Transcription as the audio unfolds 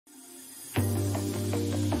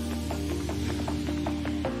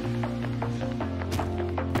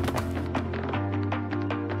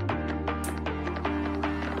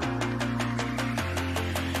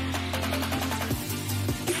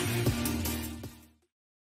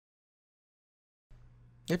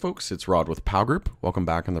Hey folks, it's Rod with Pow Group. Welcome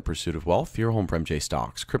back on The Pursuit of Wealth, your home for MJ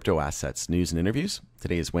Stocks, crypto assets, news, and interviews.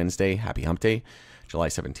 Today is Wednesday. Happy Hump Day, July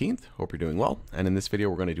 17th. Hope you're doing well. And in this video,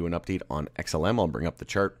 we're going to do an update on XLM. I'll bring up the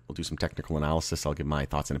chart. We'll do some technical analysis. I'll give my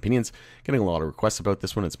thoughts and opinions. Getting a lot of requests about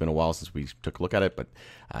this one. It's been a while since we took a look at it, but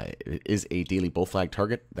it is a daily bull flag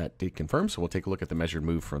target that did confirm. So we'll take a look at the measured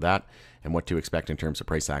move for that and what to expect in terms of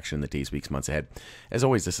price action in the days, weeks, months ahead. As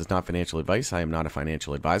always, this is not financial advice. I am not a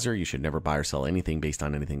financial advisor. You should never buy or sell anything based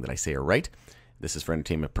on anything that I say or write. This is for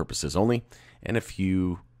entertainment purposes only. And if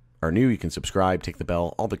you are new, you can subscribe, take the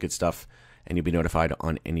bell, all the good stuff, and you'll be notified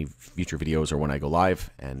on any future videos or when I go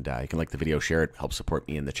live. And you can like the video, share it, help support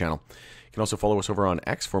me in the channel. You can also follow us over on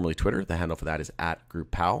X, formerly Twitter. The handle for that is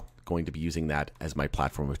 @GroupPow. Going to be using that as my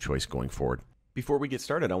platform of choice going forward. Before we get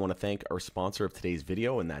started, I want to thank our sponsor of today's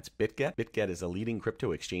video, and that's BitGet. BitGet is a leading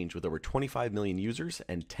crypto exchange with over 25 million users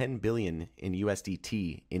and 10 billion in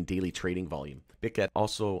USDT in daily trading volume. BitGet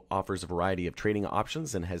also offers a variety of trading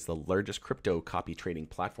options and has the largest crypto copy trading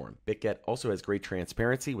platform. BitGet also has great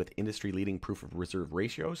transparency with industry-leading proof of reserve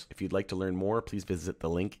ratios. If you'd like to learn more, please visit the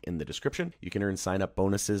link in the description. You can earn sign-up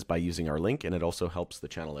bonuses by using our link, and it also helps the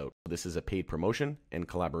channel out. This is a paid promotion and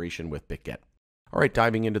collaboration with BitGet. All right,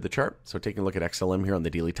 diving into the chart. So taking a look at XLM here on the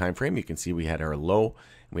daily time frame, you can see we had our low.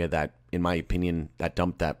 We had that, in my opinion, that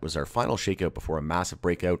dump that was our final shakeout before a massive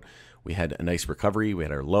breakout. We had a nice recovery. We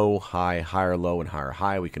had our low, high, higher low, and higher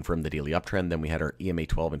high. We confirmed the daily uptrend. Then we had our EMA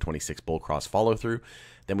 12 and 26 bull cross follow through.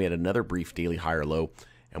 Then we had another brief daily higher low,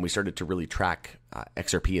 and we started to really track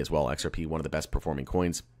XRP as well. XRP, one of the best performing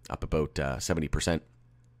coins, up about 70%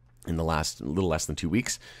 in the last little less than 2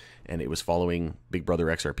 weeks. And it was following Big Brother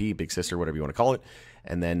XRP, Big Sister, whatever you want to call it.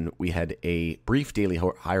 And then we had a brief daily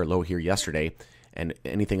higher low here yesterday, and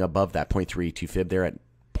anything above that 0.32 fib there at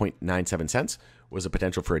 0.97 cents was a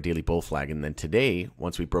potential for a daily bull flag. And then today,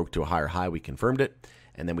 once we broke to a higher high, we confirmed it,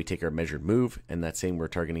 and then we take our measured move, and that's saying we're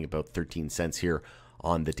targeting about 13 cents here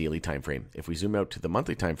on the daily time frame. If we zoom out to the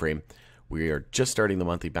monthly time frame, we are just starting the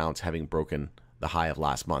monthly bounce, having broken the high of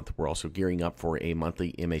last month. We're also gearing up for a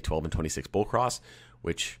monthly EMA 12 and 26 bull cross,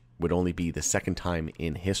 which would only be the second time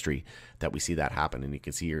in history that we see that happen. And you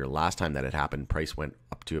can see here, last time that it happened, price went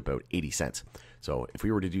up to about 80 cents. So if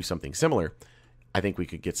we were to do something similar, I think we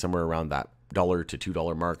could get somewhere around that $1 to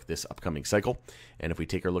 $2 mark this upcoming cycle. And if we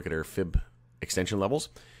take a look at our fib extension levels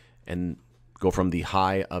and go from the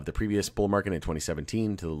high of the previous bull market in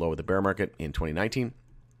 2017 to the low of the bear market in 2019,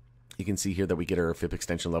 you can see here that we get our fib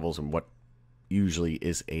extension levels and what usually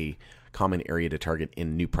is a common area to target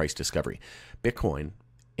in new price discovery. Bitcoin,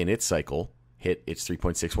 in its cycle, hit its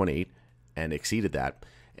 3.618 and exceeded that,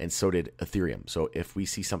 and so did Ethereum. So if we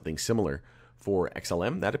see something similar for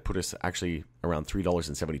XLM, that would put us actually around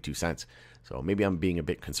 $3.72. So maybe I'm being a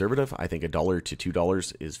bit conservative. I think $1 to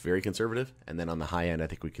 $2 is very conservative, and then on the high end, I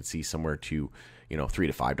think we could see somewhere to $3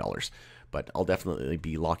 to $5. But I'll definitely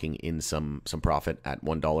be locking in some profit at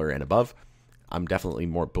 $1 and above. I'm definitely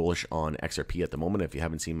more bullish on XRP at the moment. If you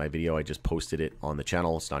haven't seen my video, I just posted it on the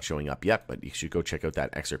channel. It's not showing up yet, but you should go check out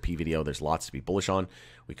that XRP video. There's lots to be bullish on.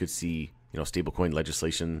 We could see, stablecoin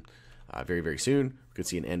legislation very, very soon. We could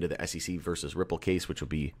see an end of the SEC versus Ripple case, which will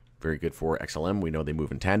be very good for XLM. We know they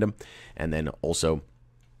move in tandem. And then also,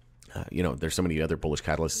 there's so many other bullish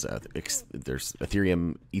catalysts. There's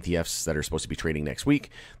Ethereum ETFs that are supposed to be trading next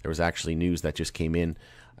week. There was actually news that just came in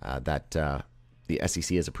that the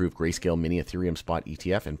SEC has approved Grayscale Mini Ethereum Spot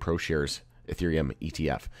ETF and ProShares Ethereum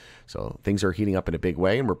ETF. So things are heating up in a big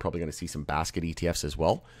way, and we're probably going to see some basket ETFs as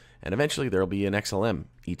well. And eventually there'll be an XLM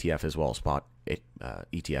ETF as well, spot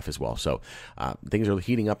ETF as well. So things are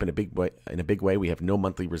heating up in a big way. We have no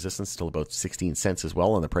monthly resistance till about 16 cents as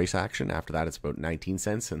well on the price action. After that, it's about 19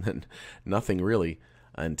 cents, and then nothing really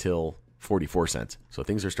until 44 cents. So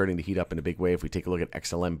things are starting to heat up in a big way. If we take a look at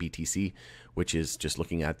XLM BTC, which is just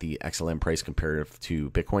looking at the XLM price comparative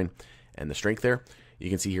to Bitcoin and the strength there,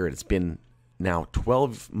 you can see here it's been now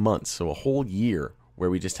 12 months, so a whole year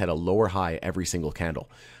where we just had a lower high every single candle.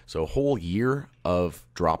 So a whole year of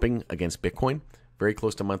dropping against Bitcoin, very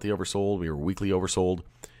close to monthly oversold. We were weekly oversold.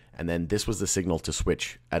 And then this was the signal to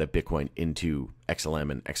switch out of Bitcoin into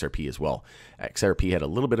XLM and XRP as well. XRP had a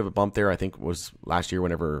little bit of a bump there. I think it was last year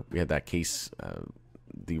whenever we had that case,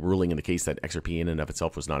 the ruling in the case that XRP in and of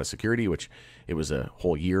itself was not a security, which it was a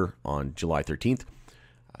whole year on July 13th.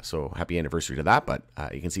 So happy anniversary to that. But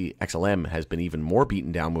you can see XLM has been even more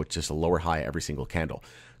beaten down with just a lower high every single candle.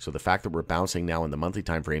 So the fact that we're bouncing now in the monthly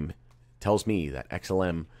time frame tells me that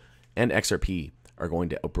XLM and XRP are going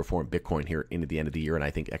to outperform Bitcoin here into the end of the year. And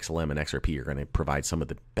I think XLM and XRP are going to provide some of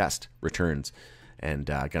the best returns and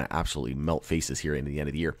going to absolutely melt faces here into the end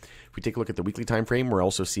of the year. If we take a look at the weekly time frame, we're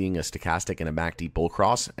also seeing a stochastic and a MACD bull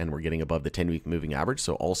cross, and we're getting above the 10-week moving average,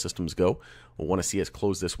 so all systems go. We'll want to see us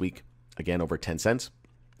close this week again over 10 cents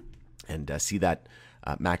and see that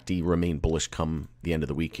MACD remain bullish come the end of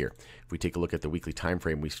the week here. If we take a look at the weekly time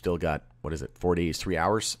frame, we've still got, 4 days, 3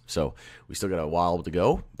 hours. So we still got a while to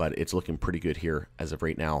go, but it's looking pretty good here as of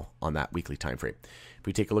right now on that weekly time frame. If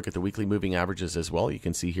we take a look at the weekly moving averages as well, you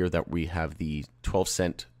can see here that we have the 12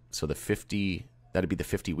 cent, so the 50, that'd be the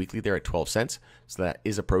 50 weekly there at 12 cents. So that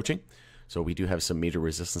is approaching. So we do have some major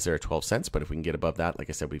resistance there at 12 cents, but if we can get above that, like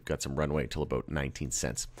I said, we've got some runway until about 19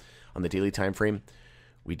 cents. On the daily time frame,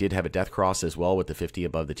 we did have a death cross as well with the 50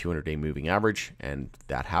 above the 200-day moving average, and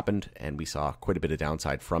that happened, and we saw quite a bit of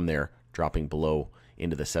downside from there, dropping below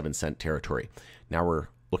into the 7-cent territory. Now we're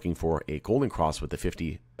looking for a golden cross with the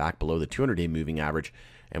 50 back below the 200-day moving average,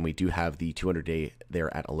 and we do have the 200-day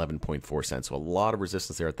there at 11.4 cents. So a lot of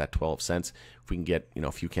resistance there at that 12 cents. If we can get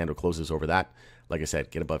a few candle closes over that, like I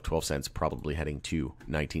said, get above 12 cents, probably heading to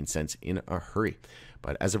 19 cents in a hurry.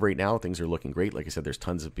 But as of right now, things are looking great. Like I said, there's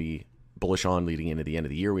tons to be bullish on leading into the end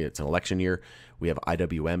of the year. It's an election year. We have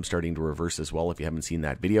IWM starting to reverse as well. If you haven't seen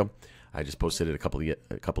that video, I just posted it a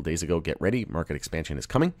couple days ago. Get ready, market expansion is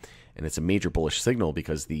coming, and it's a major bullish signal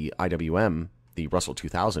because the IWM, the Russell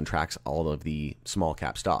 2000, tracks all of the small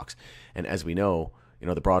cap stocks, and as we know,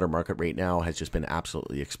 the broader market right now has just been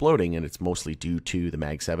absolutely exploding, and it's mostly due to the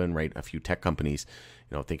Mag 7, right? A few tech companies,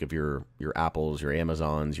 think of your Apples, your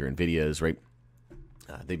Amazons, your Nvidias, right?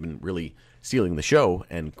 They've been really stealing the show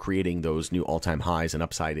and creating those new all-time highs and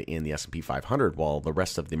upside in the S&P 500 while the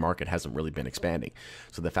rest of the market hasn't really been expanding.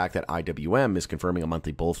 So the fact that IWM is confirming a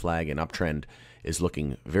monthly bull flag and uptrend is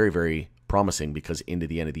looking very, very promising because into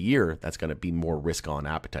the end of the year, that's going to be more risk-on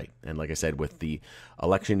appetite. And like I said, with the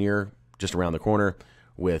election year just around the corner,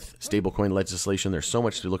 with stablecoin legislation, there's so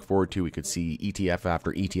much to look forward to. We could see ETF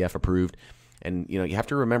after ETF approved. And, you have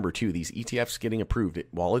to remember, too, these ETFs getting approved,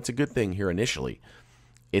 while it's a good thing here initially,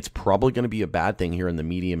 it's probably going to be a bad thing here in the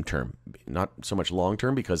medium term, not so much long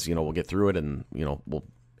term, because we'll get through it and we'll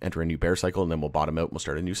enter a new bear cycle and then we'll bottom out and we'll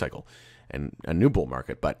start a new cycle and a new bull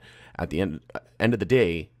market. But at the end of the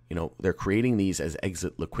day, they're creating these as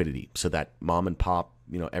exit liquidity so that mom and pop,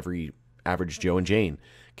 every average Joe and Jane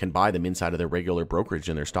can buy them inside of their regular brokerage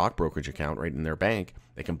in their stock brokerage account, right in their bank.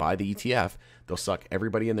 They can buy the ETF. They'll suck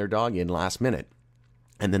everybody and their dog in last minute,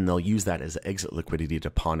 and then they'll use that as exit liquidity to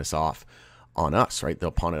pawn us off on us, right?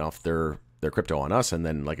 They'll pawn it off their crypto on us, and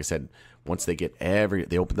then, like I said, once they get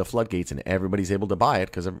they open the floodgates and everybody's able to buy it,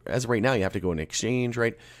 because as of right now, you have to go in exchange,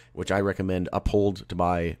 right? Which I recommend Uphold to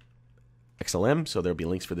buy XLM, so there'll be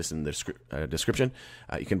links for this in the description.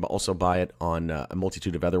 You can also buy it on a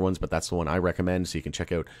multitude of other ones, but that's the one I recommend, so you can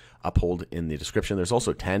check out Uphold in the description. There's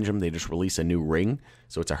also Tangem. They just released a new ring,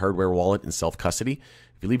 so it's a hardware wallet in self-custody.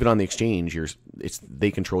 If you leave it on the exchange,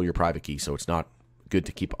 they control your private key, so it's not good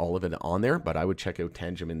to keep all of it on there, but I would check out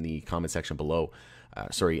Tangem in the comment section below.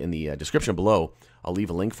 In the description below. I'll leave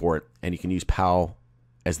a link for it, and you can use POW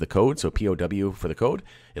as the code, so POW for the code.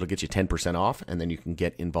 It'll get you 10% off, and then you can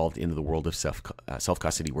get involved into the world of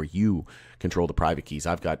self-custody where you control the private keys.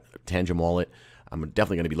 I've got Tangem wallet. I'm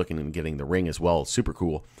definitely going to be looking and getting the ring as well. Super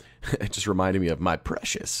cool. It just reminded me of my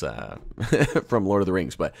precious from Lord of the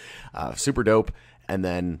Rings, but super dope. And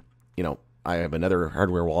then, I have another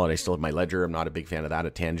hardware wallet. I still have my Ledger. I'm not a big fan of that.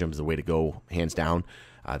 At Tangem is the way to go, hands down.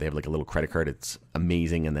 They have like a little credit card. It's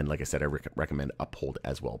amazing. And then, like I said, I recommend Uphold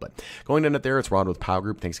as well. But going in it there, it's Rod with POW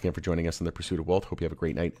Group. Thanks again for joining us in the Pursuit of Wealth. Hope you have a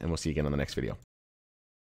great night, and we'll see you again on the next video.